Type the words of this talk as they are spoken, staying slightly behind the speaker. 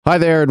Hi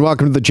there, and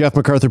welcome to the Jeff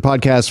MacArthur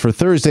Podcast for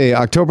Thursday,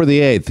 October the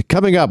 8th.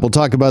 Coming up, we'll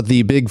talk about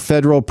the big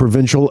federal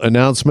provincial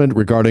announcement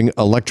regarding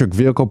electric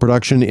vehicle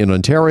production in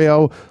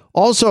Ontario.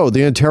 Also,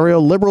 the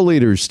Ontario Liberal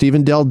leader,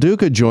 Stephen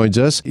Duca, joins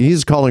us.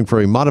 He's calling for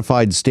a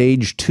modified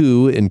Stage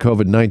 2 in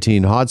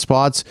COVID-19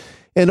 hotspots.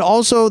 And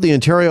also, the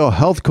Ontario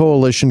Health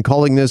Coalition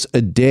calling this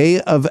a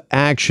day of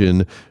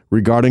action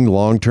regarding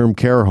long-term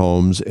care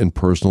homes and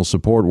personal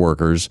support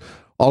workers.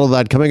 All of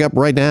that coming up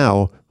right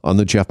now on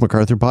the Jeff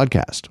MacArthur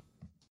Podcast.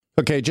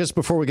 Okay, just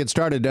before we get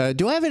started,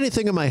 do I have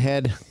anything in my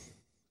head?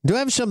 Do I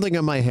have something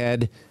on my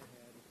head?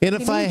 And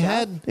if I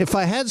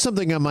had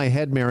something on my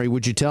head, Mary,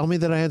 would you tell me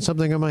that I had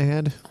something on my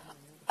head?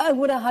 I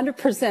would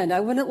 100%. I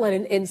wouldn't let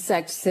an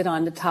insect sit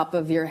on the top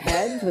of your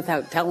head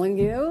without telling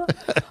you.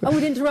 I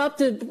would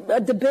interrupt a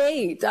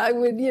debate. I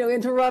would,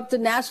 interrupt a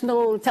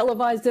national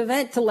televised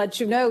event to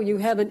let you know you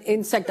have an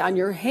insect on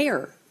your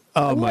hair.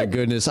 Oh, my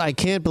goodness. I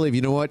can't believe,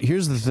 you know what?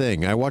 Here's the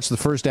thing. I watched the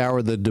first hour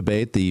of the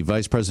debate, the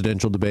vice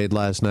presidential debate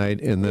last night,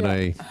 and then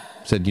I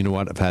said, you know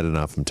what? I've had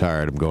enough. I'm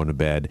tired. I'm going to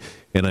bed.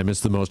 And I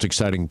missed the most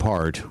exciting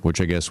part,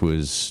 which I guess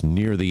was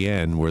near the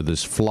end, where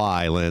this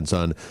fly lands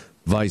on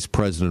Vice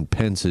President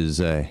Pence's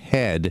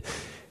head.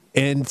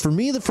 And for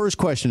me, the first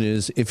question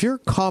is, if you're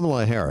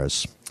Kamala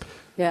Harris,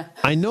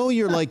 I know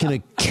you're like in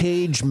a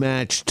cage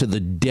match to the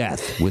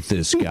death with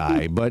this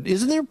guy, but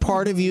isn't there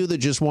part of you that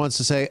just wants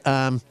to say,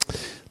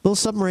 little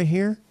something right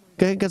here?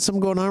 Okay, got something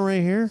going on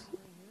right here?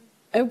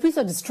 It would be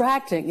so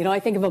distracting.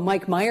 I think of a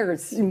Mike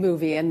Myers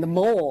movie and The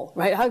Mole,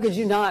 right? How could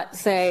you not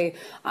say,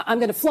 I'm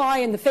going to fly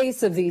in the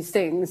face of these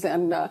things?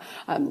 And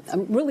I'm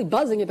really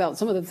buzzing about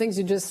some of the things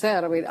you just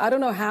said. I mean, I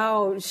don't know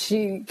how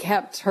she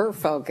kept her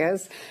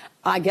focus.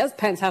 I guess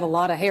Pence had a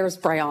lot of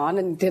hairspray on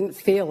and didn't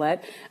feel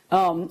it.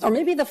 Or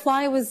maybe the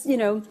fly was,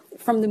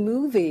 from the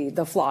movie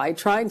The Fly,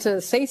 trying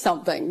to say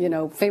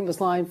something, famous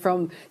line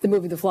from the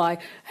movie The Fly,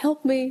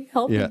 help me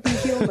be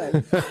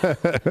human.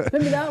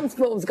 Maybe that was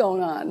what was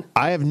going on.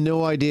 I have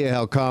no idea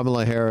how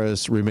Kamala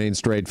Harris remained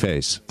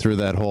straight-faced through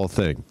that whole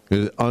thing. It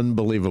was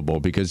unbelievable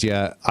because,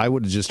 I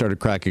would have just started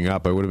cracking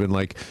up. I would have been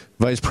like,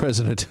 Vice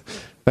President,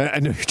 I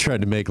know you're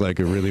trying to make like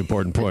a really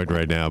important point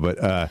right now,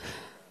 but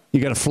you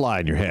got a fly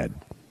in your head.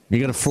 You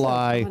got to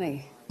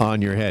fly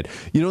on your head.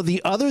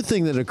 The other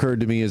thing that occurred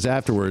to me is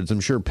afterwards, I'm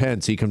sure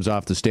Pence, he comes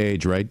off the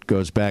stage, right?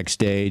 Goes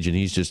backstage and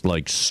he's just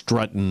like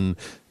strutting,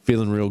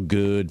 feeling real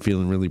good,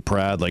 feeling really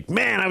proud. Like,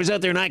 man, I was out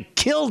there and I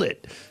killed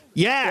it.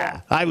 Yeah.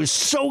 I was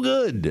so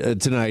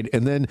good tonight.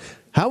 And then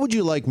how would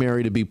you like,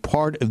 Mary, to be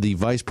part of the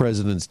vice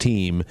president's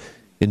team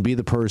and be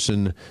the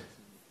person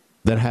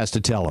that has to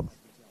tell him?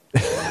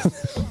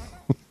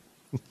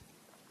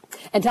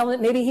 And tell him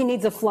that maybe he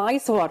needs a fly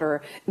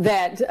swatter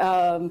that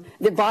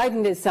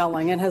Biden is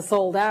selling and has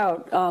sold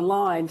out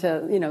online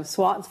to,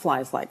 swat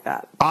flies like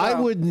that. So. I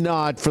would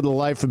not, for the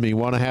life of me,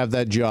 want to have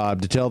that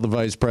job to tell the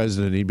vice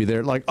president. He'd be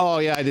there like, oh,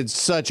 yeah, I did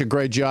such a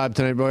great job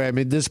tonight. Boy, I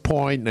made this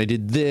point and I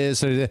did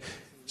this. And I did.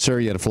 Sir,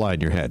 you had a fly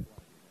in your head.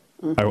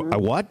 I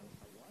what?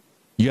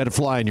 You had a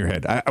fly in your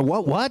head.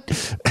 What?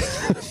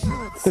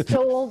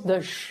 Stole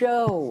the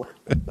show.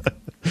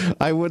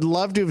 I would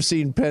love to have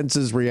seen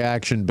Pence's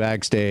reaction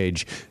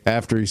backstage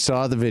after he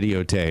saw the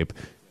videotape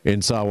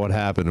and saw what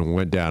happened and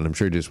went down. I'm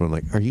sure he just went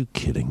like, are you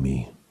kidding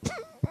me?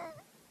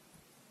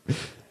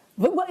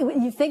 But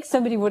you think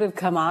somebody would have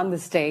come on the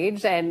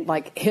stage and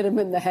like hit him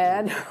in the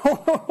head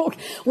or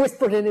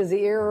whispered in his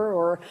ear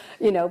or,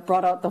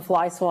 brought out the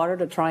fly swatter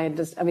to try and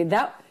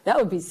that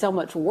would be so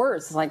much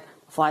worse. It's like,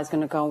 fly's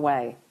going to go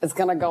away. It's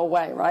going to go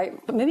away, right?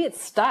 But maybe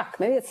it's stuck.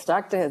 Maybe it's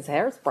stuck to his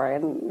hairspray.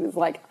 And he's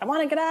like, I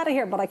want to get out of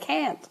here, but I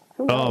can't.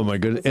 Oh, my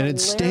goodness. And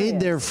it stayed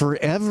there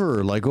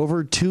forever, like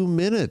over 2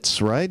 minutes,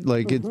 right?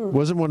 Like it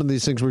wasn't one of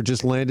these things where it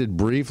just landed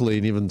briefly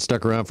and even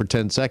stuck around for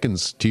 10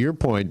 seconds. To your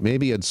point,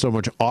 maybe he had so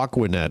much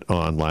Aquanet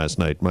on last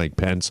night, Mike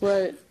Pence,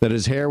 that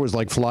his hair was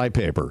like fly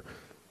paper.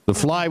 The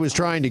fly was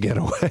trying to get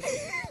away.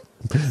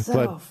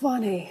 But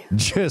funny.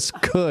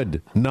 Just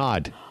could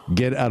not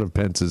get out of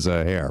Pence's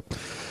hair.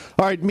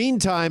 All right,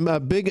 meantime, a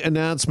big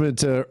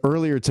announcement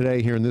earlier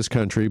today here in this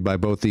country by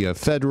both the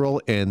federal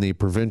and the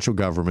provincial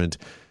government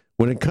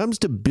when it comes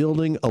to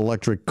building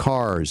electric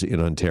cars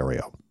in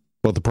Ontario.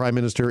 Both the Prime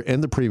Minister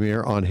and the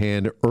Premier on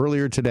hand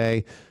earlier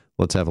today.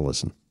 Let's have a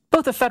listen.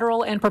 Both the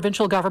federal and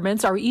provincial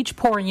governments are each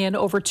pouring in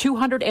over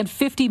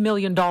 $250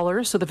 million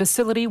so the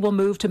facility will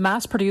move to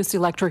mass-produce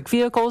electric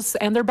vehicles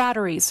and their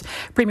batteries.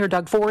 Premier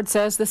Doug Ford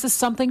says this is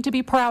something to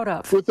be proud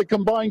of. With the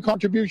combined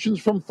contributions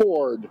from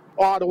Ford,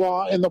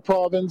 Ottawa, and the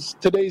province,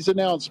 today's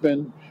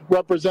announcement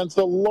represents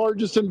the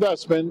largest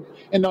investment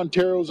in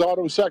Ontario's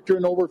auto sector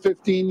in over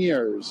 15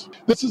 years.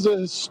 This is a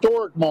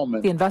historic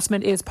moment. The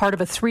investment is part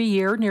of a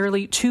 3-year,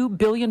 nearly $2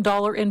 billion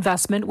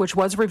investment, which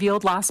was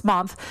revealed last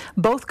month.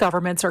 Both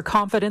governments are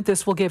confident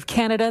this will give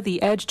Canada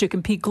the edge to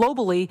compete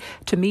globally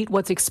to meet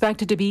what's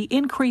expected to be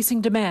increasing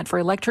demand for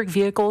electric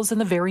vehicles in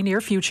the very near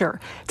future.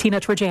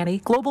 Tina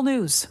Trajani, Global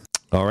News.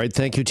 All right.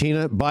 Thank you,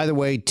 Tina. By the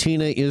way,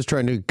 Tina is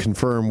trying to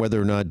confirm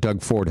whether or not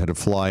Doug Ford had a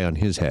fly on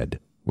his head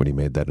when he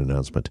made that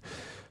announcement.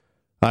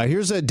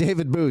 Here's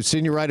David Booth,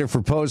 senior writer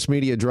for Post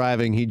Media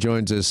Driving. He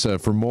joins us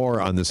for more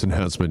on this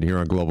announcement here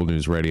on Global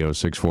News Radio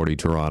 640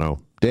 Toronto.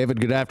 David,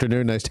 good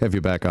afternoon. Nice to have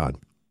you back on.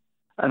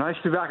 Nice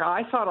to be back.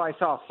 I thought I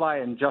saw a fly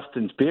in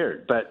Justin's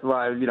beard, but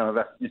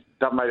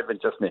that might have been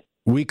just me.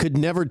 We could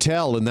never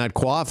tell in that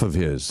coif of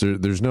his.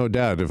 There's no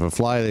doubt. If a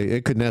fly,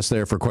 it could nest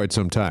there for quite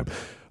some time.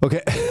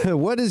 Okay,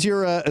 what is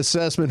your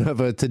assessment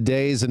of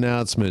today's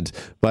announcement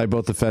by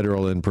both the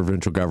federal and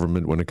provincial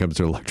government when it comes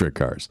to electric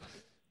cars?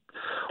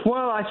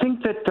 Well, I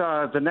think that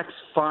the next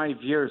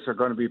 5 years are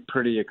going to be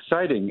pretty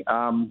exciting.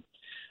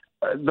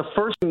 The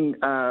first thing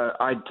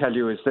I'd tell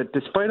you is that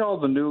despite all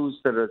the news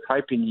that is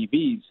hyping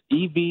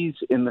EVs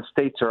in the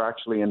States are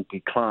actually in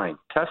decline.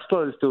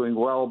 Tesla is doing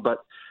well,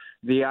 but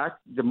the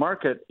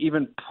market,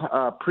 even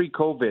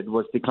pre-COVID,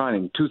 was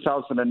declining.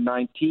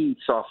 2019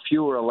 saw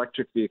fewer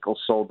electric vehicles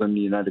sold in the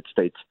United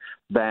States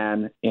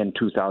than in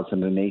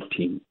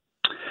 2018.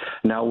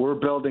 Now, we're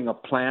building a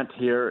plant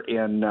here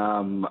in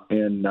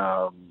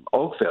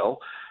Oakville,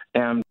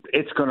 and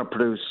it's going to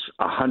produce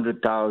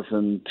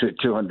 100,000 to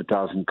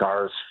 200,000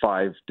 cars,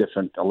 5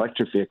 different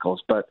electric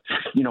vehicles. But,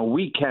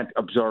 we can't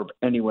absorb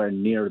anywhere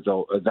near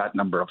that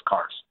number of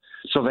cars.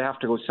 So they have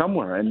to go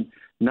somewhere. And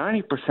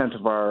 90%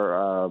 of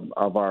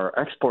our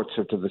exports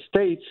are to the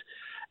States.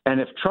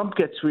 And if Trump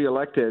gets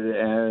reelected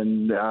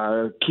and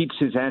keeps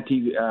his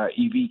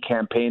anti-EV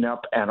campaign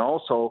up and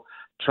also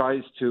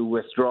tries to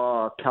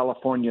withdraw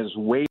California's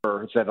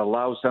waiver that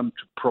allows them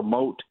to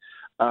promote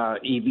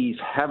EVs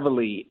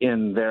heavily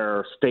in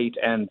their state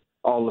and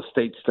all the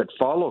states that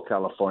follow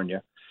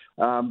California,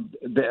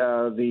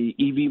 the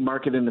EV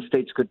market in the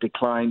States could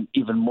decline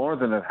even more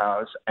than it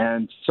has.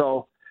 And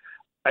so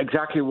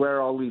exactly where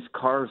all these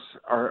cars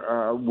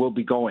will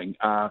be going.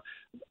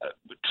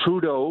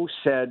 Trudeau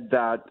said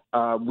that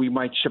we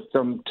might ship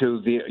them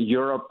to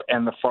Europe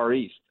and the Far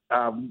East.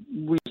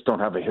 We just don't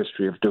have a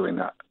history of doing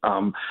that.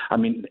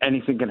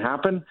 Anything can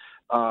happen.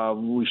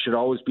 We should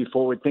always be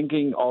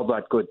forward-thinking, all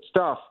that good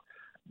stuff.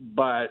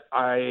 But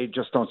I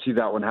just don't see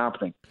that one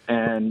happening.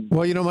 And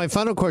well, my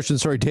final question,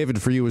 sorry,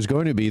 David, for you is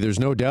going to be, there's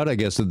no doubt, I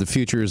guess, that the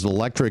future is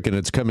electric and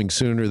it's coming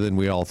sooner than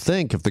we all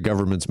think if the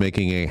government's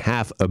making a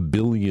 $500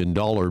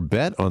 million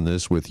bet on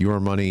this with your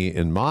money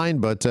in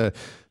mind. But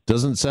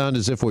doesn't sound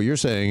as if what you're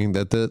saying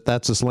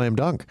that's a slam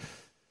dunk.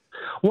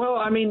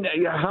 Well,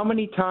 how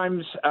many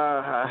times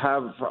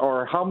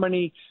how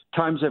many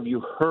times have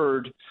you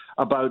heard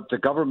about the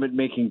government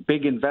making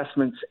big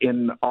investments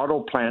in auto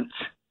plants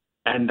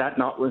and that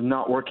not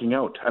working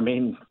out?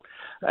 The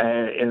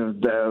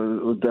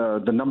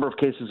number of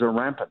cases are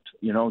rampant.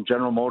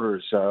 General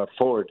Motors,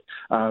 Ford,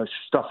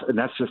 stuff, and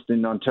that's just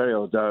in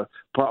Ontario. The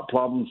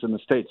problems in the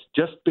States,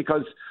 just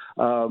because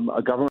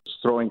a government's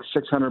throwing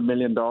 $600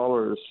 million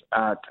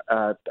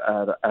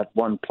at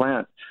one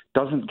plant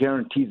doesn't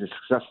guarantee the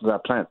success of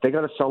that plant. They got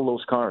to sell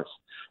those cars.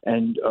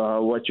 And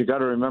what you got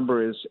to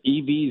remember is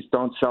EVs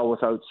don't sell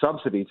without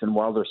subsidies. And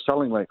while they're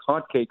selling like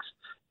hotcakes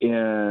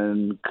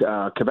in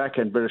Quebec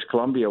and British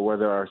Columbia, where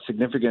there are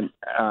significant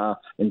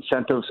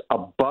incentives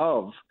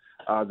above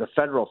the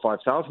federal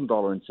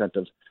 $5,000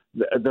 incentives,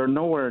 they're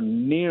nowhere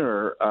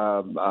near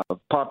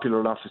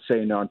popular enough to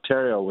say in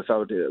Ontario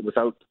without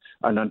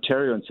an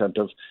Ontario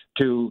incentive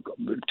to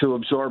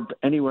absorb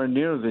anywhere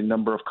near the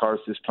number of cars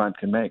this plant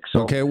can make.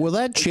 So, okay, will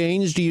that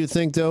change, do you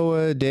think,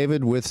 though,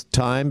 David, with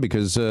time?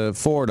 Because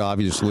Ford,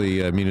 obviously,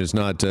 is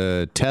not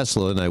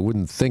Tesla, and I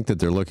wouldn't think that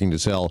they're looking to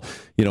sell,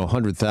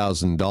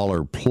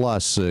 $100,000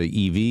 plus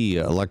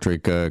EV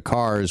electric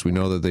cars. We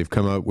know that they've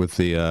come out with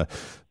the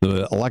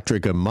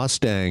electric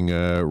Mustang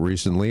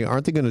recently.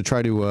 Aren't they going to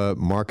try to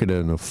market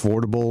an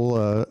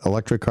affordable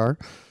electric car?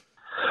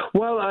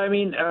 Well,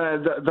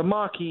 the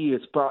Mach-E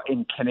is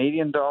in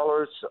Canadian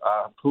dollars.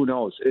 Who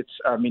knows? It's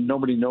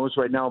nobody knows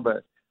right now,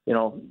 but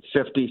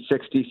 50,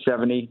 60,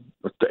 70,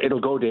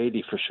 it'll go to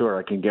 80 for sure.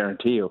 I can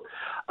guarantee you.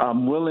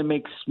 Will they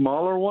make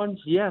smaller ones?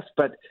 Yes,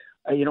 but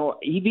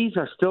EVs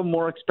are still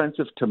more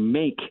expensive to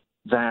make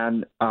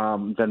than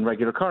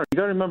regular cars. You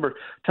got to remember,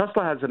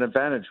 Tesla has an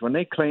advantage. When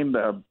they claimed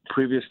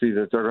previously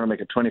that they're going to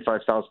make a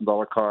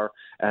 $25,000 car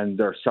and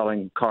they're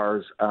selling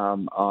cars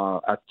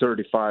at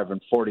 $35,000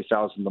 and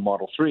 $40,000 the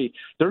Model 3,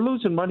 they're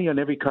losing money on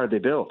every car they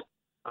build.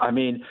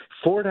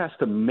 Ford has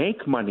to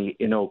make money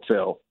in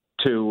Oakville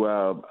to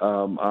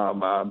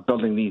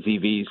building these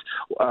EVs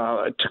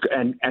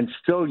and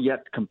still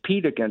yet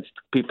compete against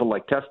people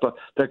like Tesla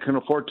that can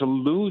afford to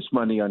lose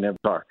money on every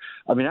car.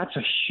 That's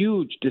a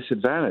huge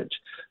disadvantage.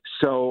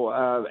 So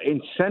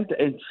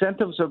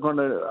incentives are going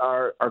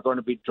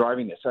to be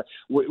driving this.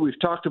 We've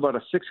talked about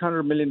a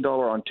 $600 million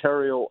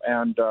Ontario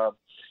and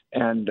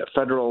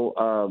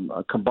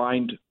federal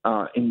combined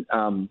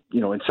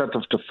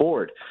incentives to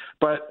Ford,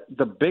 but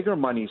the bigger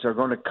monies are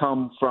going to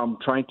come from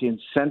trying to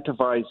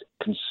incentivize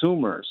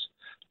consumers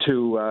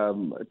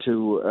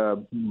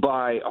to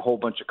buy a whole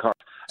bunch of cars.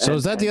 So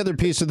is that the other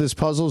piece of this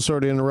puzzle?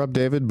 Sorry to interrupt,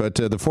 David, but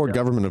the Ford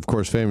government, of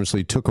course,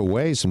 famously took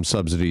away some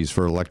subsidies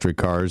for electric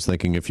cars,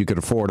 thinking if you could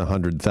afford a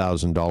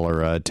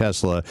 $100,000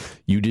 Tesla,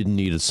 you didn't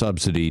need a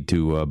subsidy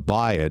to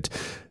buy it.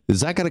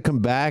 Is that going to come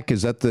back?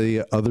 Is that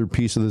the other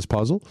piece of this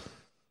puzzle?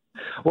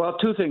 Well,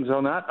 two things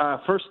on that.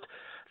 First,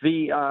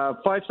 the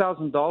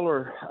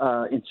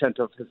 $5,000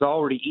 incentive has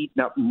already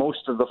eaten up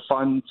most of the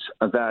funds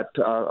that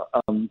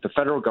the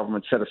federal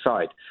government set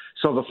aside.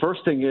 So the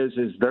first thing is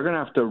they're going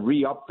to have to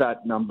re-up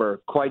that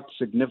number quite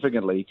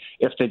significantly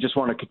if they just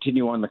want to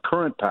continue on the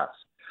current path.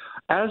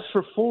 As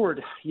for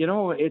Ford,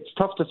 it's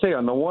tough to say.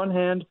 On the one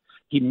hand,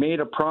 he made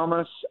a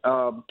promise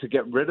to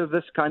get rid of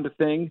this kind of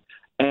thing,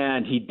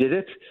 and he did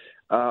it.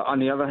 On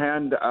the other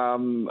hand,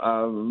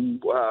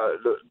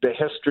 the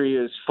history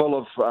is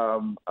full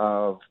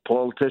of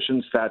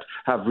politicians that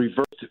have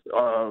reversed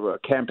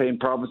campaign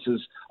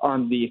promises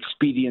on the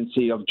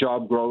expediency of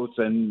job growth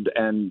and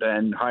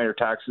higher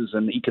taxes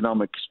and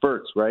economic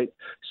spurts, right?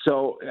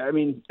 So, I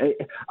mean,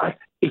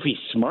 if he's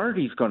smart,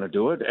 he's going to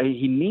do it.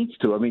 He needs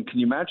to. I mean, can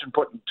you imagine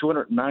putting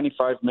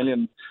 $295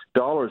 million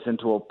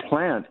into a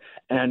plant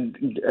and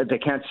they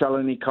can't sell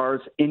any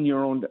cars in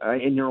your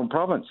own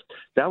province?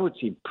 That would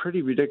seem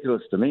pretty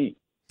ridiculous to me.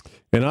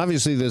 And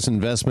obviously, this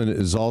investment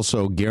is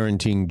also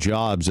guaranteeing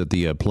jobs at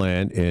the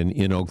plant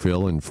in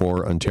Oakville and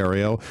for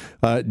Ontario.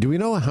 Do we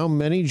know how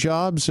many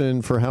jobs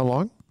and for how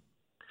long?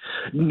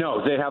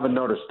 No, they haven't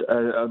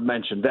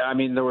mentioned. I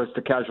mean, there was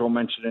the casual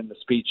mention in the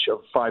speech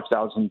of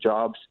 5,000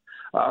 jobs.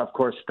 Of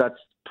course, that's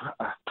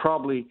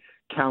probably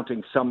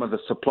counting some of the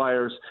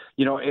suppliers.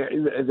 The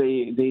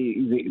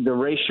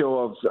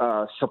ratio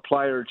of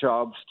supplier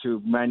jobs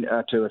to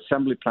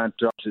assembly plant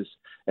jobs is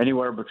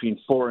anywhere between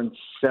 4 and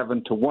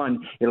 7 to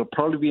 1. It'll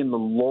probably be in the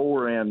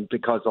lower end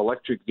because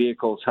electric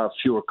vehicles have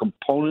fewer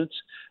components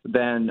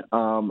than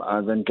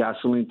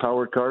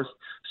gasoline-powered cars.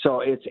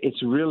 So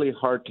it's really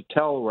hard to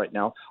tell right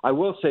now. I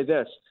will say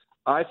this.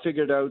 I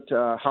figured out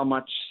how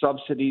much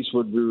subsidies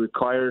would be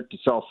required to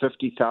sell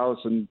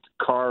 50,000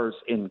 cars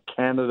in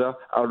Canada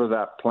out of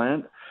that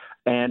plant.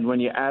 And when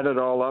you add it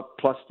all up,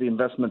 plus the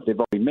investment they've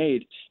already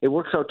made, it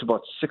works out to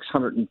about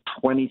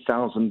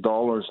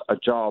 $620,000 a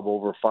job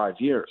over 5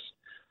 years.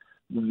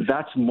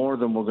 That's more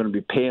than we're going to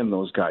be paying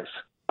those guys.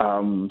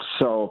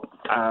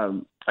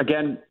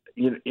 Again,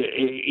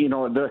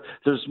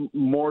 there's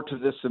more to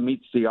this than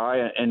meets the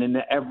eye, and in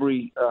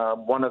every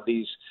one of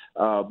these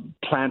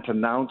plant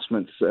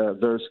announcements,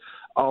 there's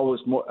always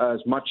as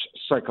much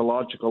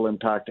psychological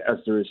impact as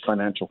there is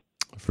financial.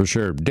 For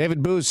sure.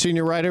 David Booth,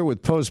 senior writer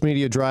with Post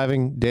Media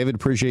Driving. David,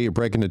 appreciate you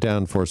breaking it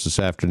down for us this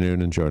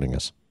afternoon and joining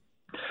us.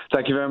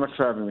 Thank you very much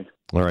for having me.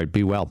 All right,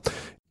 be well.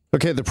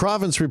 Okay, the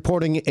province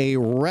reporting a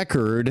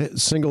record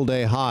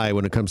single-day high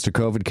when it comes to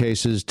COVID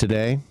cases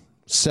today.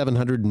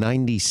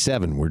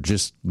 797. We're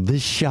just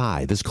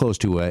this close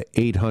to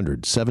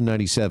 800.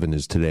 797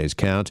 is today's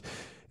count.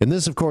 And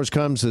this, of course,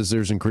 comes as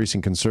there's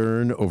increasing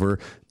concern over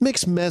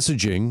mixed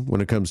messaging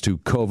when it comes to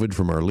COVID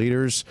from our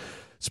leaders.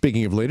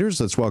 Speaking of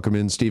leaders, let's welcome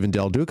in Stephen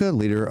Del Duca,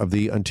 leader of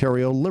the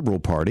Ontario Liberal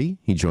Party.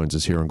 He joins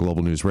us here on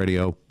Global News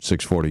Radio,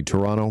 640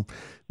 Toronto.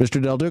 Mr.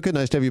 Del Duca,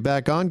 nice to have you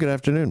back on. Good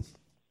afternoon.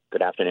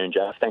 Good afternoon,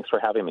 Jeff. Thanks for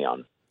having me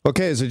on.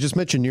 Okay, as I just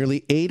mentioned,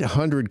 nearly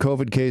 800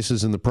 COVID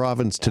cases in the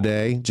province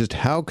today. Just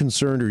how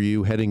concerned are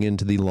you heading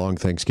into the long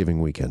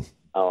Thanksgiving weekend?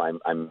 Oh,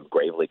 I'm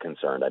gravely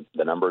concerned.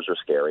 The numbers are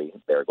scary.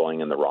 They're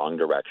going in the wrong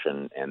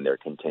direction, and there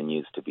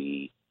continues to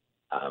be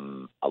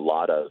a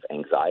lot of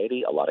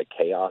anxiety, a lot of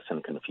chaos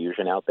and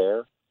confusion out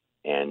there.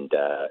 And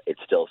it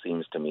still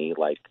seems to me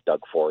like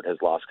Doug Ford has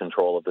lost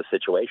control of the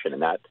situation.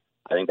 And I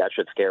think that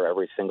should scare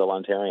every single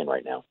Ontarian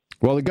right now.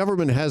 Well, the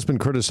government has been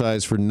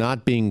criticized for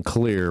not being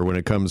clear when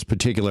it comes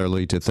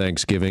particularly to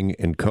Thanksgiving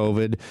and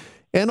COVID,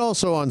 and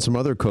also on some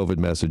other COVID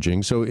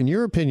messaging. So in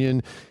your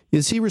opinion,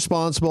 is he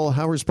responsible?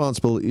 How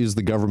responsible is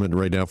the government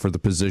right now for the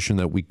position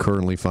that we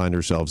currently find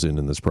ourselves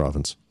in this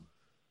province?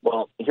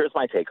 Well, here's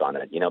my take on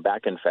it.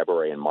 Back in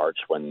February and March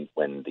when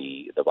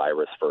the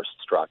virus first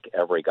struck,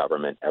 every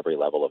government, every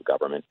level of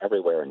government,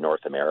 everywhere in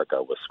North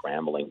America was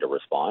scrambling to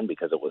respond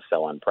because it was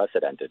so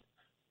unprecedented.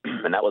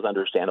 And that was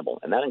understandable.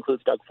 And that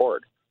includes Doug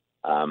Ford.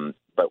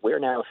 But we're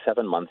now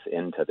 7 months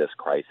into this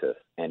crisis,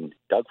 and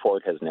Doug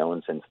Ford has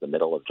known since the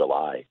middle of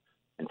July.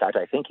 In fact,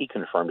 I think he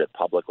confirmed it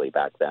publicly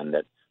back then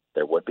that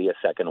there would be a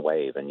second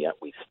wave, and yet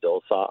we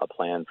still saw a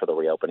plan for the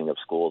reopening of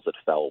schools that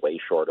fell way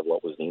short of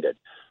what was needed.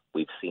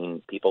 We've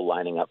seen people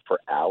lining up for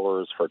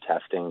hours for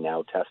testing.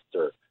 Now tests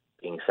are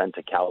being sent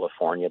to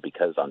California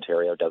because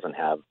Ontario doesn't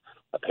have,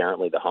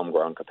 apparently, the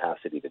homegrown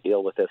capacity to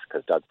deal with this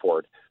because Doug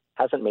Ford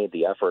hasn't made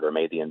the effort or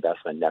made the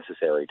investment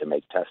necessary to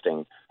make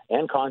testing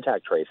and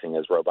contact tracing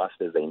as robust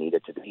as they need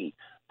it to be.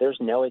 There's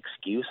no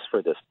excuse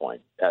for this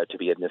point, to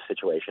be in this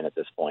situation at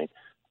this point.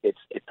 It's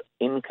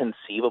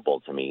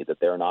inconceivable to me that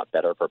they're not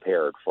better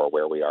prepared for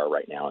where we are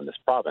right now in this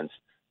province,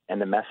 and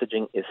the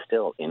messaging is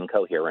still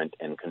incoherent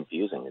and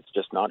confusing. It's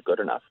just not good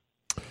enough.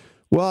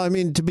 Well, I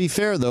mean, to be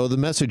fair, though, the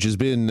message has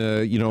been,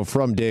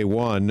 from day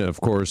one,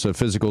 of course,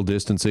 physical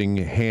distancing,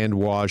 hand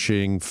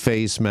washing,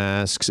 face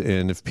masks.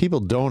 And if people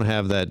don't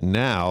have that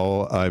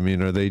now, I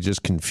mean, are they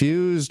just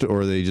confused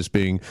or are they just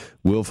being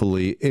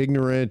willfully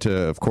ignorant?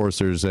 Of course,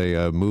 there's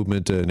a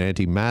movement, an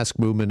anti-mask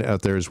movement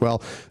out there as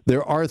well.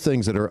 There are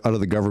things that are out of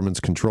the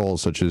government's control,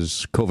 such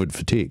as COVID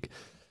fatigue.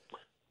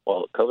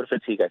 Well, COVID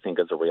fatigue, I think,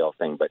 is a real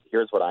thing, but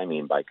here's what I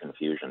mean by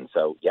confusion.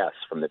 So, yes,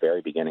 from the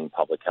very beginning,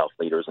 public health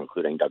leaders,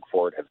 including Doug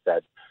Ford, have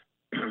said,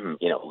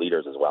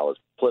 leaders as well as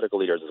political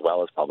leaders as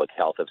well as public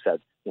health have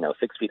said,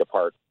 6 feet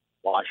apart,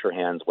 wash your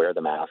hands, wear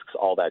the masks,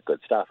 all that good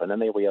stuff. And then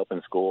they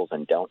reopen schools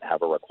and don't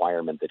have a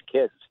requirement that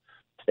kids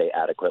stay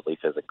adequately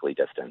physically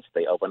distanced.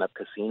 They open up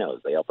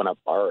casinos, they open up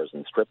bars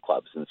and strip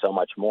clubs and so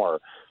much more.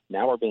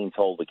 Now we're being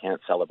told we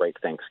can't celebrate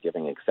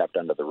Thanksgiving except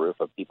under the roof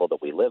of people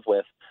that we live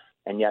with.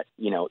 And yet,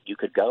 you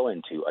could go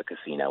into a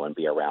casino and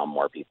be around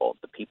more people.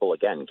 The people,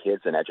 again,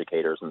 kids and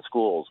educators and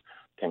schools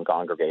can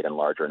congregate in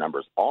larger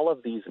numbers. All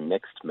of these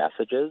mixed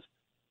messages,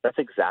 that's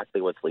exactly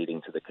what's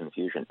leading to the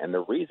confusion. And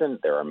the reason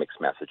there are mixed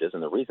messages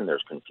and the reason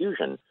there's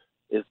confusion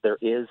is there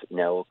is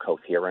no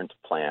coherent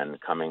plan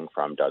coming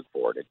from Doug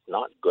Ford. It's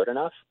not good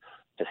enough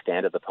to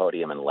stand at the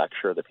podium and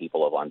lecture the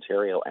people of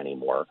Ontario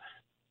anymore.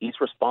 He's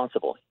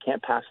responsible. He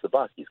can't pass the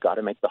buck. He's got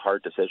to make the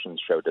hard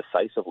decisions, show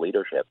decisive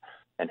leadership,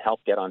 and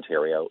help get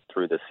Ontario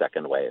through this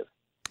second wave.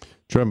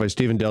 Joined by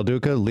Stephen Del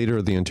Duca, leader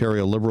of the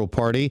Ontario Liberal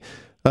Party.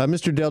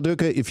 Mr. Del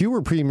Duca, if you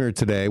were Premier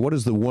today, what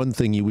is the one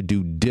thing you would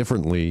do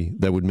differently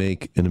that would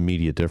make an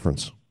immediate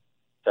difference?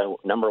 So,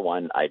 number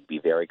one, I'd be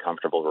very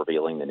comfortable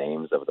revealing the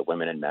names of the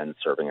women and men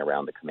serving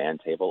around the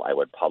command table. I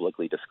would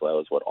publicly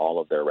disclose what all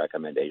of their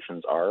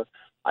recommendations are.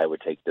 I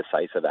would take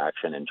decisive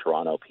action in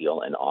Toronto,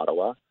 Peel, and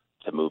Ottawa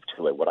to move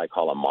to what I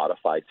call a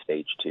modified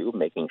stage 2,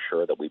 making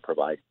sure that we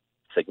provide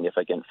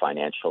significant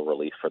financial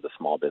relief for the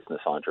small business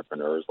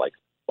entrepreneurs like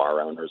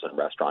bar owners and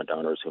restaurant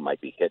owners who might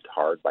be hit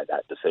hard by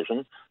that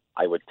decision.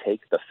 I would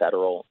take the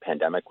federal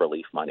pandemic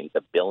relief money,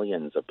 the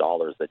billions of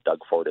dollars that Doug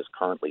Ford is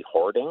currently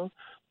hoarding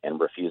and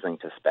refusing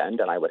to spend,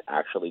 and I would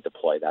actually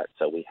deploy that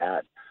so we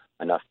had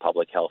enough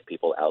public health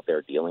people out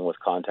there dealing with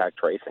contact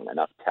tracing,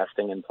 enough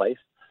testing in place,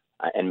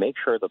 and make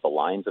sure that the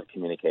lines of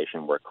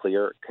communication were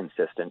clear,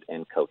 consistent,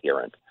 and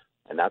coherent.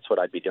 And that's what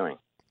I'd be doing.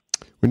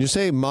 When you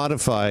say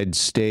modified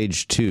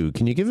stage 2,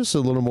 can you give us a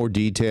little more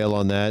detail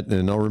on that?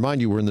 And I'll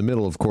remind you, we're in the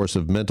middle, of course,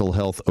 of Mental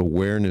Health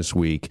Awareness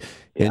Week.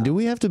 Yeah. And do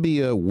we have to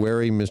be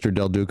wary, Mr.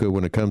 Del Duca,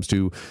 when it comes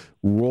to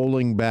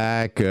rolling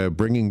back,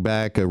 bringing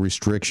back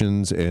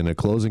restrictions and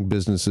closing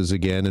businesses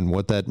again and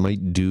what that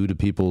might do to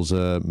people's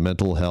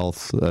mental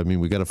health? I mean,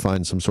 we got to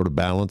find some sort of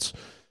balance.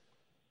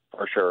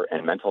 For sure.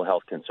 And mental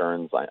health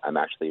concerns, I'm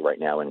actually right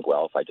now in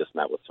Guelph. I just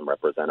met with some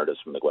representatives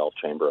from the Guelph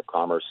Chamber of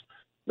Commerce.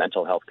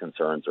 Mental health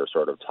concerns are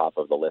sort of top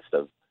of the list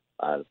of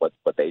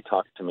what they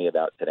talked to me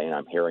about today, and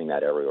I'm hearing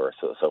that everywhere.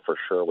 So for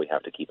sure, we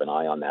have to keep an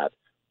eye on that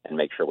and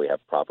make sure we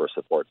have proper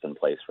supports in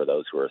place for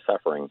those who are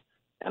suffering.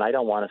 And I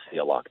don't want to see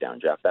a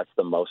lockdown, Jeff. That's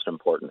the most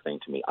important thing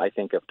to me. I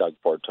think if Doug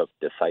Ford took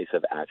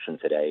decisive action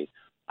today,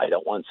 I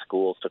don't want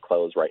schools to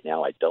close right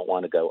now. I don't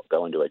want to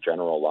go into a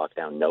general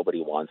lockdown.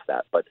 Nobody wants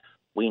that. But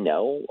we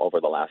know over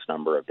the last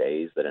number of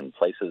days that in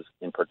places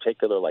in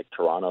particular like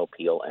Toronto,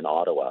 Peel, and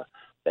Ottawa,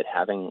 that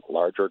having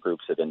larger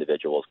groups of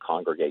individuals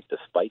congregate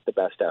despite the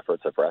best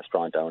efforts of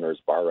restaurant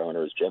owners, bar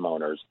owners, gym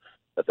owners,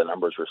 that the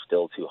numbers are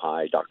still too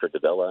high. Dr.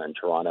 Davila in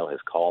Toronto has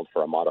called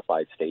for a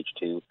modified stage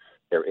 2.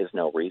 There is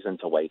no reason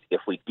to wait.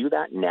 If we do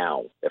that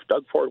now, if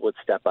Doug Ford would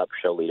step up,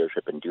 show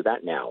leadership, and do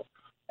that now,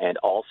 and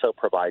also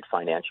provide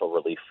financial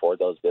relief for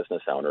those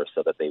business owners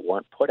so that they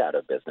weren't put out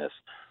of business,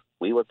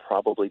 we would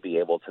probably be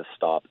able to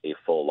stop a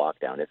full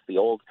lockdown. It's the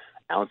old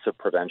ounce of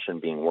prevention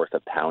being worth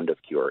a pound of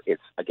cure.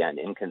 It's, again,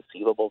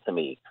 inconceivable to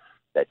me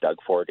that Doug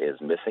Ford is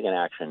missing in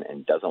action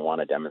and doesn't want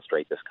to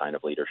demonstrate this kind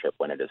of leadership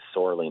when it is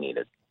sorely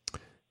needed.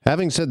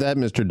 Having said that,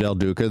 Mr. Del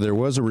Duca, there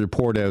was a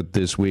report out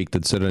this week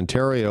that said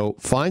Ontario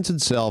finds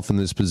itself in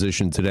this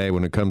position today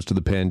when it comes to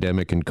the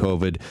pandemic and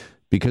COVID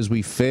because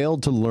we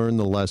failed to learn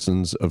the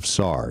lessons of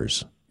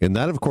SARS. And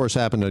that, of course,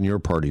 happened on your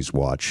party's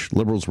watch.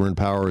 Liberals were in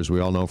power, as we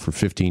all know, for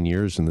 15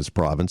 years in this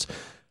province.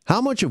 How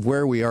much of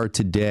where we are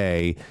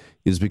today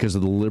is because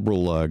of the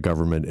Liberal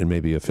government and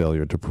maybe a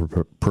failure to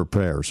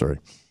prepare? Sorry.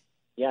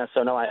 Yeah,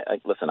 so no,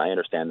 listen, I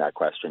understand that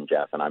question,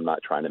 Jeff, and I'm not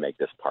trying to make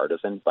this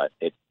partisan, but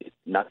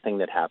nothing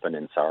that happened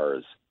in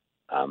SARS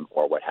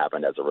or what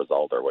happened as a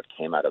result or what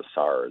came out of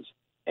SARS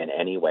in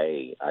any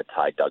way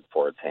tied Doug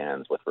Ford's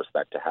hands with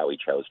respect to how he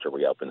chose to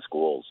reopen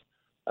schools.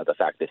 The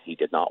fact that he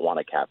did not want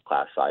to cap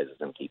class sizes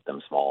and keep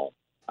them small,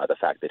 the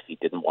fact that he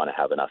didn't want to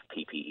have enough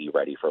PPE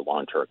ready for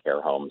long-term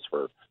care homes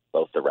for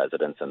both the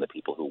residents and the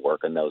people who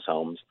work in those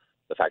homes,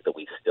 the fact that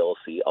we still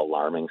see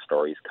alarming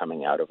stories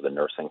coming out of the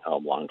nursing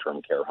home,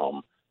 long-term care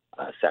home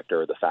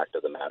sector. The fact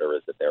of the matter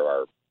is that there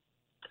are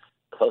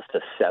close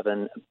to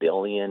 $7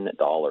 billion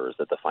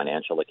that the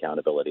Financial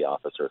Accountability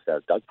Officer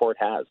says Doug Ford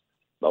has.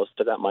 Most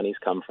of that money's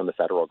come from the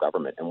federal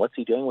government. And what's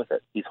he doing with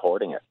it? He's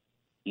hoarding it.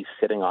 He's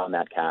sitting on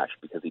that cash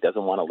because he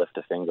doesn't want to lift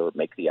a finger,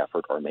 make the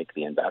effort, or make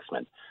the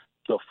investment.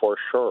 So for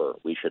sure,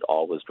 we should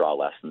always draw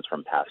lessons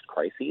from past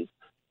crises.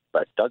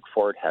 But Doug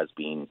Ford has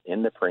been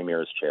in the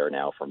Premier's chair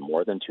now for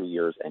more than 2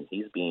 years, and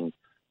he's been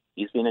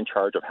in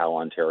charge of how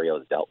Ontario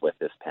has dealt with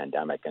this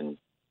pandemic. And,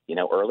 you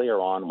know, earlier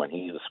on when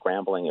he was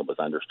scrambling, it was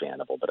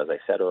understandable. But as I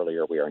said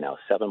earlier, we are now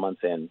 7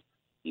 months in.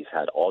 He's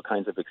had all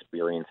kinds of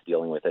experience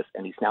dealing with this,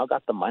 and he's now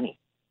got the money.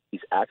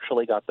 He's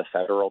actually got the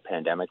federal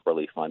pandemic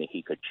relief money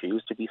he could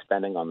choose to be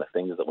spending on the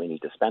things that we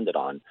need to spend it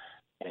on,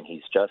 and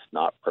he's just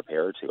not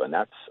prepared to. And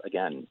that's,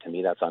 again, to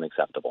me, that's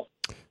unacceptable.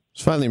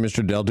 Finally,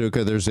 Mr. Del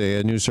Duca, there's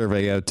a new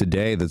survey out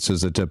today that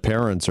says that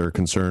parents are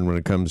concerned when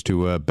it comes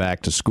to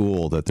back to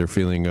school, that they're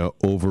feeling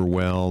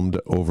overwhelmed,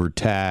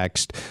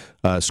 overtaxed.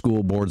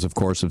 School boards, of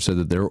course, have said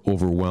that they're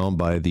overwhelmed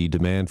by the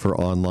demand for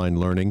online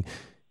learning.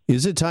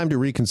 Is it time to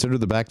reconsider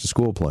the back to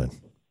school plan?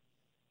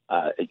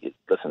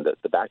 Listen,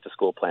 the back to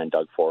school plan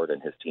Doug Ford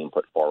and his team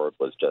put forward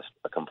was just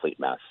a complete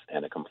mess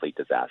and a complete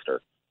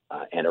disaster,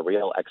 and a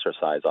real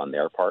exercise on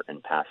their part in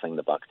passing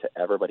the buck to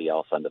everybody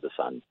else under the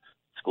sun.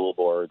 School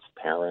boards,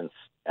 parents,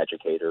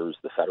 educators,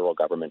 the federal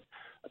government.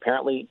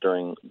 Apparently,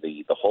 during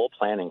the whole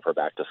planning for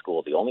back to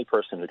school, the only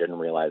person who didn't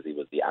realize he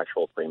was the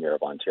actual Premier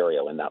of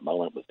Ontario in that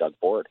moment was Doug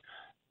Ford.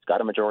 He's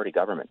got a majority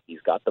government.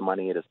 He's got the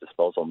money at his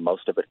disposal,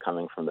 most of it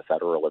coming from the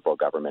federal Liberal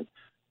government.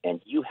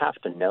 And you have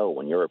to know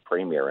when you're a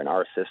Premier in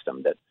our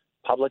system that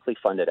publicly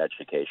funded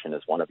education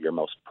is one of your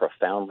most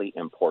profoundly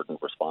important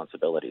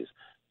responsibilities.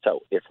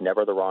 So it's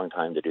never the wrong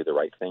time to do the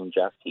right thing,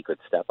 Jeff. He could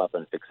step up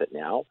and fix it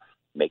now,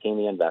 making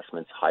the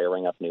investments,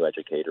 hiring up new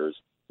educators,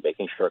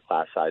 making sure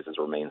class sizes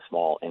remain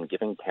small, and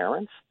giving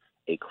parents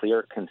a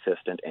clear,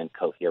 consistent, and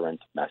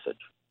coherent message.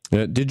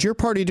 Did your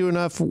party do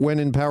enough when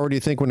in power, do you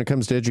think, when it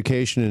comes to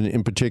education and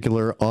in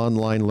particular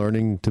online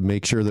learning to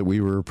make sure that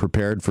we were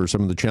prepared for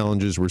some of the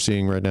challenges we're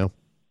seeing right now?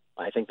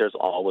 I think there's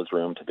always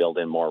room to build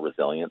in more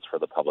resilience for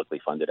the publicly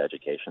funded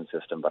education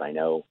system, but I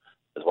know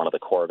as one of the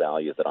core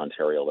values that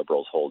Ontario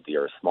Liberals hold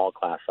dear, small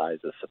class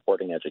sizes,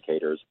 supporting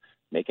educators,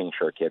 making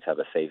sure kids have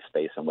a safe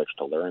space in which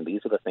to learn.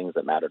 These are the things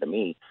that matter to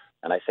me.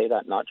 And I say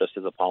that not just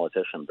as a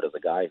politician, but as a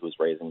guy who's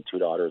raising 2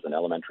 daughters in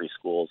elementary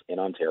schools in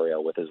Ontario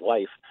with his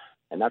wife.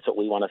 And that's what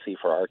we want to see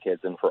for our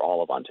kids and for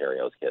all of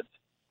Ontario's kids.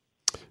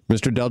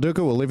 Mr. Del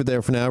Duca, we'll leave it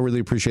there for now. Really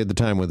appreciate the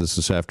time with us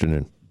this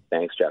afternoon.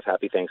 Thanks, Jeff.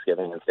 Happy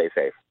Thanksgiving and stay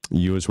safe.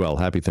 You as well.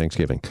 Happy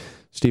Thanksgiving.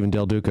 Stephen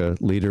Del Duca,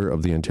 leader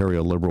of the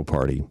Ontario Liberal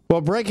Party.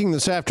 Well, breaking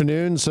this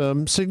afternoon,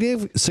 some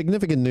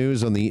significant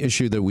news on the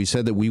issue that we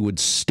said that we would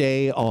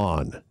stay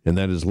on, and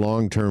that is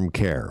long-term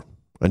care.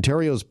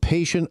 Ontario's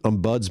patient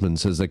ombudsman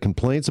says that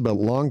complaints about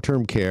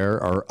long-term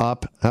care are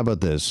up, how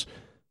about this,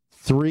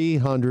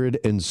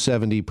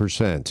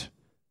 370%.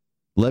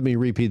 Let me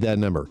repeat that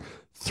number,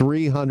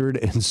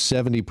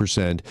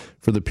 370%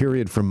 for the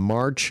period from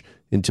March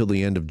until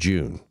the end of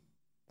June.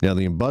 Now,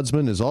 the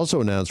Ombudsman has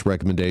also announced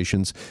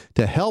recommendations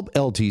to help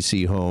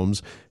LTC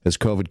homes as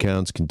COVID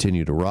counts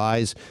continue to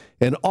rise.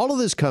 And all of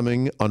this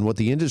coming on what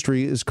the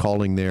industry is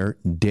calling their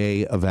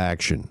Day of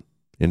Action.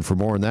 And for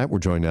more on that, we're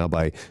joined now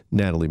by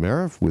Natalie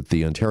Mariff with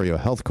the Ontario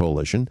Health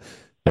Coalition.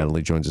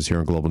 Natalie joins us here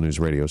on Global News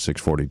Radio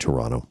 640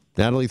 Toronto.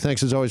 Natalie,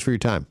 thanks as always for your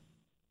time.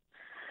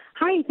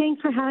 Hi,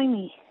 thanks for having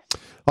me.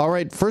 All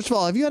right. First of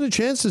all, have you had a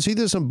chance to see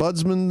this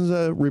Ombudsman's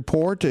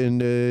report?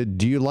 And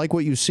do you like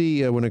what you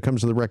see when it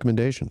comes to the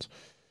recommendations?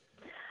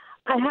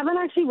 I haven't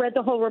actually read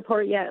the whole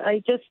report yet.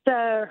 I just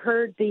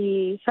heard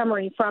the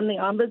summary from the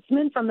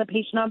Ombudsman, from the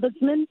patient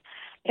Ombudsman.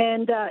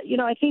 And,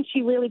 I think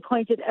she really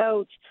pointed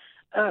out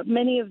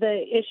many of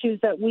the issues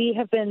that we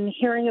have been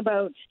hearing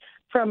about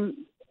from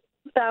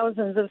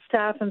thousands of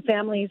staff and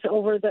families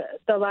over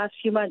the last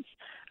few months.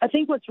 I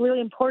think what's really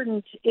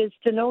important is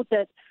to note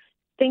that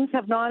things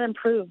have not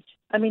improved.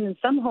 I mean, in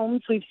some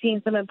homes we've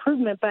seen some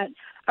improvement, but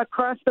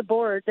across the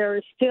board there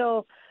is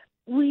still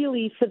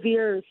really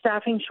severe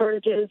staffing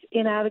shortages,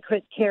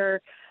 inadequate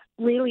care,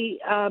 really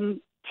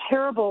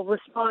terrible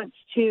response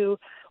to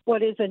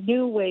what is a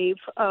new wave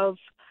of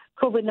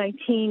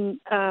COVID-19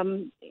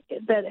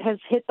 that has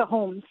hit the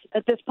homes.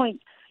 At this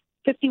point,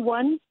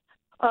 51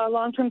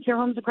 long-term care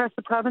homes across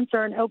the province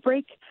are in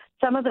outbreak,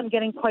 some of them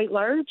getting quite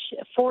large.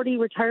 40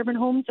 retirement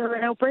homes are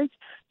in outbreak.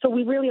 So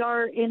we really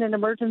are in an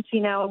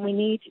emergency now, and we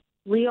need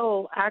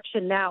real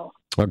action now.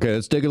 Okay,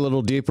 let's dig a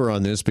little deeper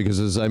on this because,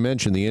 as I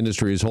mentioned, the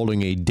industry is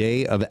holding a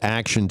Day of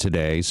Action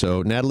today.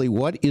 So, Natalie,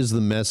 what is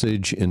the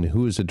message and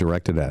who is it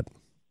directed at?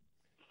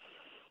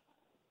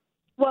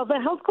 Well, the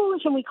Health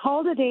Coalition, we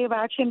called a Day of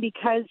Action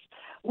because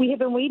we have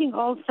been waiting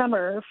all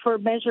summer for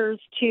measures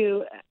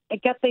to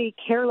get the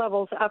care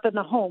levels up in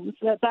the homes.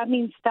 That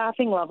means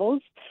staffing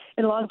levels.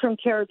 In long-term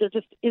care, there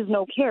just is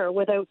no care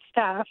without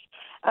staff.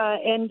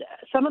 And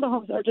some of the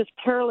homes are just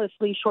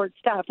perilously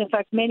short-staffed. In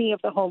fact, many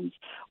of the homes.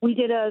 We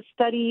did a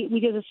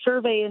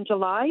survey in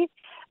July,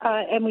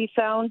 and we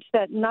found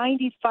that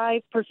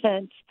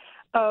 95%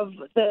 of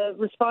the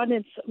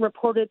respondents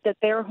reported that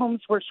their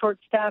homes were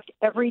short-staffed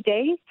every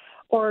day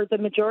or the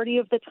majority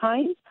of the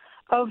time.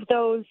 Of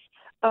those,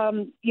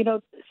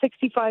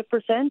 65%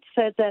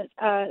 said that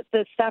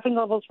the staffing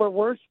levels were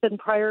worse than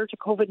prior to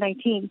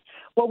COVID-19.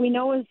 What we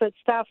know is that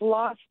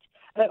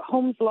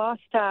homes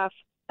lost staff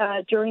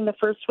during the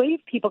first wave.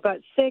 People got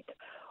sick,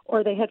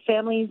 or they had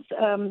families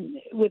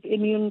with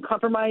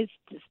immune-compromised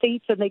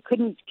states and they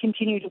couldn't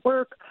continue to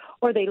work,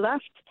 or they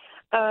left.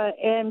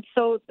 And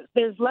so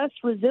there's less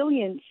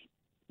resilience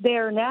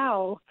there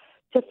now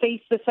to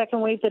face the second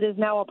wave that is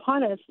now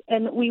upon us.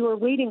 And we were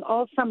waiting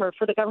all summer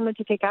for the government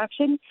to take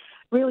action.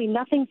 Really,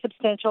 nothing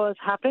substantial has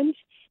happened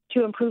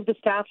to improve the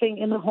staffing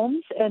in the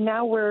homes. And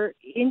now we're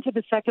into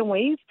the second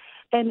wave.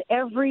 And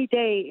every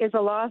day is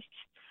a lost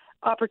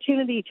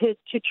opportunity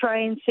to try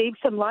and save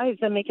some lives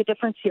and make a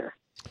difference here.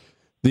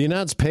 The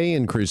announced pay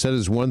increase, that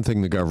is one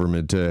thing the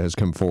government has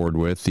come forward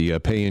with, the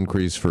pay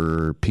increase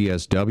for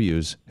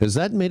PSWs. Has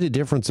that made a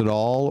difference at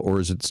all, or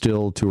is it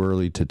still too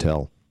early to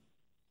tell?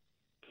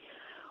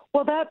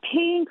 Well, that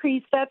pay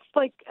increase, that's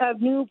like a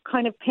new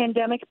kind of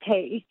pandemic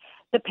pay.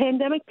 The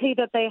pandemic pay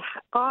that they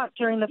got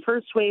during the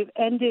first wave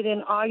ended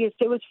in August.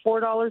 It was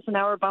 $4 an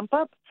hour bump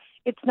up.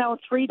 It's now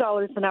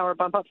 $3 an hour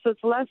bump up. So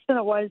it's less than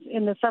it was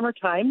in the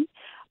summertime,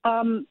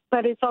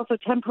 but it's also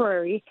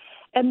temporary.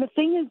 And the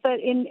thing is that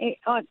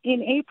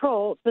in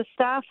April, the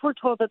staff were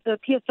told that the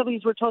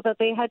PSWs were told that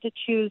they had to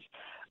choose,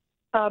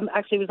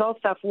 actually it was all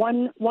staff,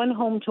 one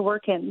home to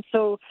work in.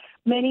 So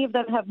many of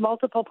them have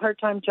multiple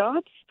part-time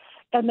jobs,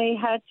 and they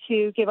had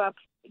to give up,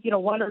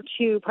 one or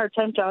two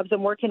part-time jobs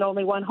and work in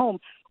only one home.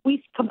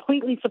 We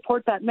completely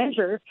support that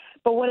measure,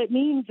 but what it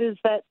means is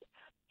that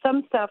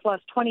some staff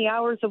lost 20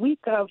 hours a week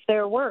of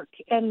their work,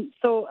 and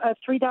so a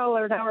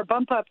 $3 an hour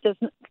bump up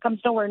comes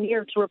nowhere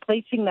near to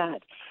replacing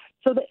that.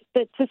 So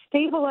that to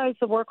stabilize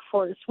the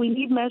workforce, we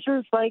need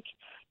measures like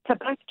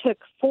Quebec took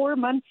 4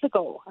 months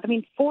ago.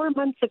 4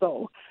 months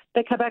ago,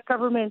 the Quebec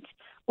government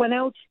went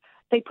out.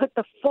 They put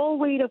the full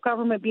weight of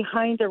government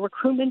behind their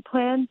recruitment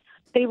plan.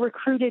 They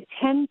recruited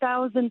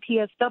 10,000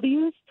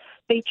 PSWs.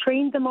 They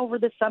trained them over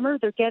the summer.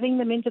 They're getting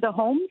them into the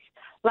homes.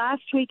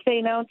 Last week, they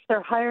announced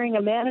they're hiring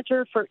a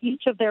manager for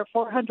each of their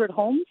 400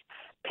 homes,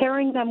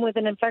 pairing them with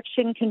an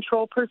infection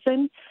control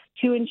person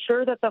to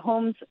ensure that the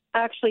homes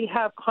actually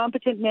have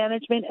competent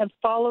management and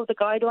follow the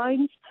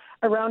guidelines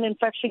around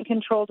infection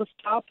control to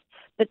stop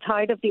the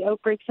tide of the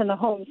outbreaks in the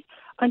homes.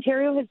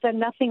 Ontario has done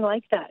nothing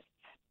like that.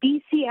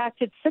 BC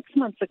acted 6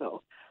 months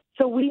ago.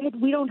 So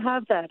we don't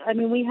have that.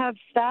 We have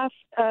staff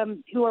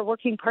who are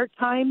working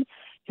part-time,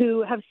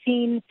 who have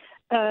seen,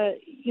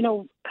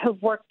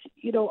 have worked,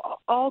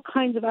 all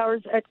kinds of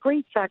hours at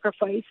great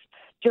sacrifice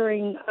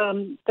during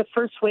the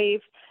first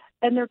wave,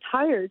 and they're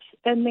tired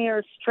and they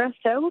are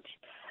stressed out.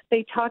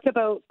 They talk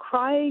about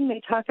crying.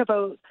 They talk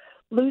about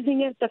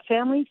losing it. The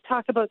families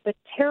talk about the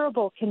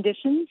terrible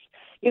conditions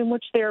in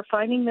which they are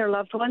finding their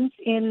loved ones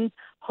in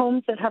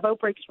homes that have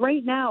outbreaks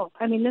right now.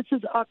 This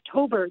is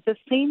October, the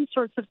same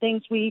sorts of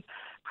things we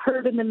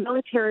heard in the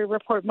military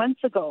report months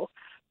ago.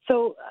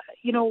 So,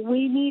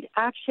 we need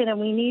action, and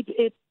we need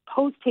it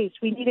post-haste.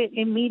 We need it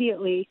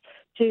immediately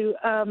to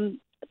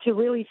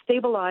really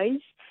stabilize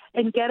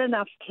and get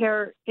enough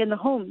care in the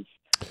homes.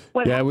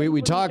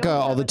 We talk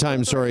all the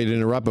time, sorry to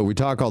interrupt, but we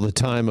talk all the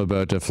time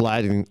about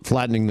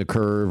flattening the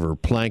curve or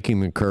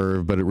planking the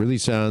curve, but it really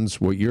sounds,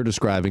 what you're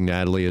describing,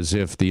 Natalie, as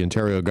if the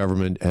Ontario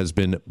government has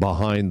been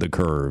behind the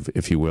curve,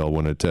 if you will,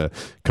 when it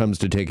comes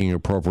to taking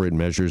appropriate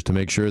measures to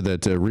make sure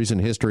that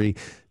recent history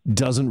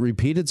doesn't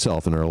repeat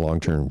itself in our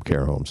long-term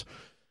care homes.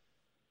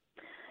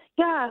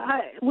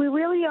 Yeah, we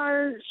really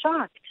are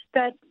shocked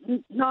that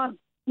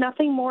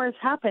nothing more has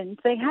happened.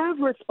 They have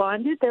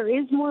responded. There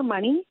is more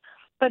money,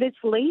 but it's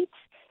late.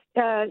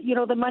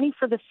 The money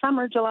for the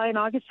summer, July and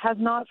August, has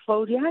not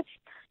flowed yet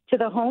to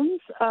the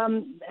homes.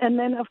 And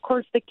then, of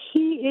course, the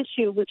key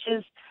issue, which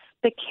is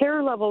the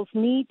care levels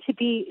need to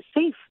be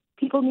safe.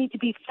 People need to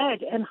be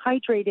fed and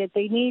hydrated.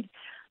 They need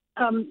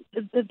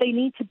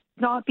to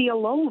not be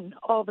alone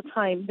all the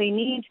time. They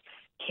need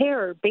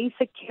care,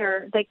 basic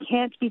care that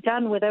can't be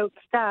done without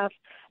staff,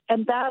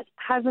 and that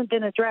hasn't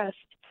been addressed.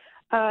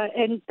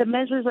 And the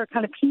measures are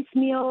kind of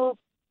piecemeal.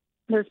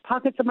 There's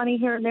pockets of money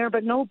here and there,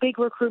 but no big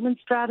recruitment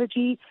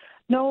strategy,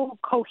 no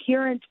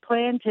coherent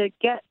plan to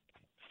get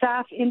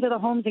staff into the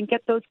homes and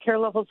get those care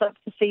levels up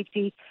to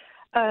safety.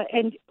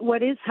 And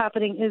what is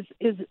happening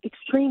is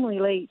extremely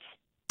late.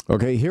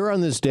 Okay, here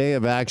on this day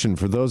of action,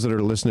 for those that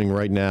are listening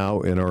right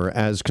now and are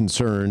as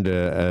concerned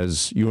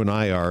as you and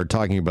I are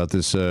talking about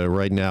this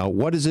right now,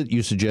 what is it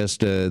you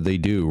suggest they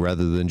do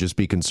rather than just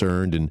be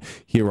concerned and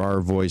hear our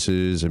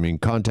voices?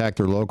 Contact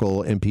their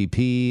local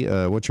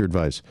MPP. What's your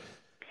advice?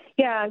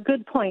 Yeah,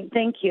 good point.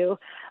 Thank you.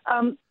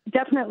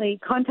 Definitely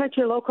contact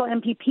your local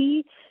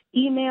MPP,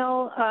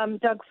 email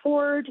Doug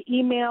Ford,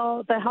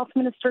 email the Health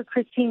Minister,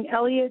 Christine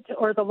Elliott,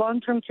 or the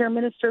Long-Term Care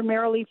Minister,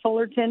 Marilee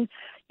Fullerton.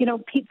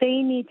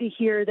 They need to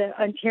hear that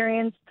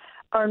Ontarians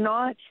are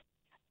not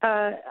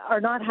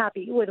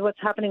happy with what's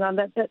happening on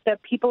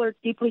that people are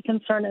deeply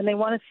concerned and they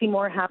want to see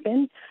more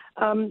happen.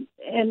 And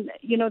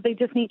they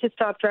just need to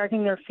stop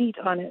dragging their feet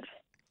on it.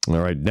 All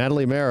right.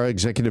 Natalie Mara,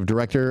 Executive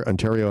Director,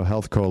 Ontario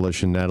Health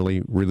Coalition.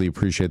 Natalie, really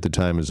appreciate the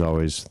time as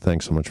always.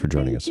 Thanks so much for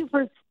joining us.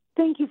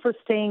 Thank you for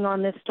staying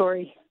on this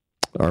story.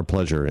 Our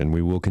pleasure, and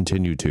we will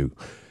continue to.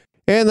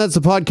 And that's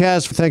the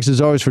podcast. Thanks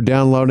as always for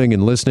downloading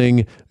and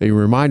listening. A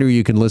reminder,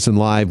 you can listen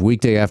live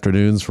weekday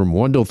afternoons from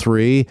 1 to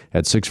 3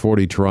 at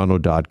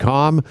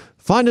 640toronto.com.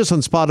 Find us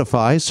on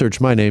Spotify, search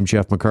my name,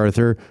 Jeff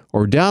MacArthur,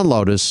 or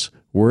download us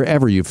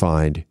wherever you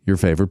find your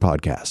favorite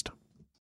podcast.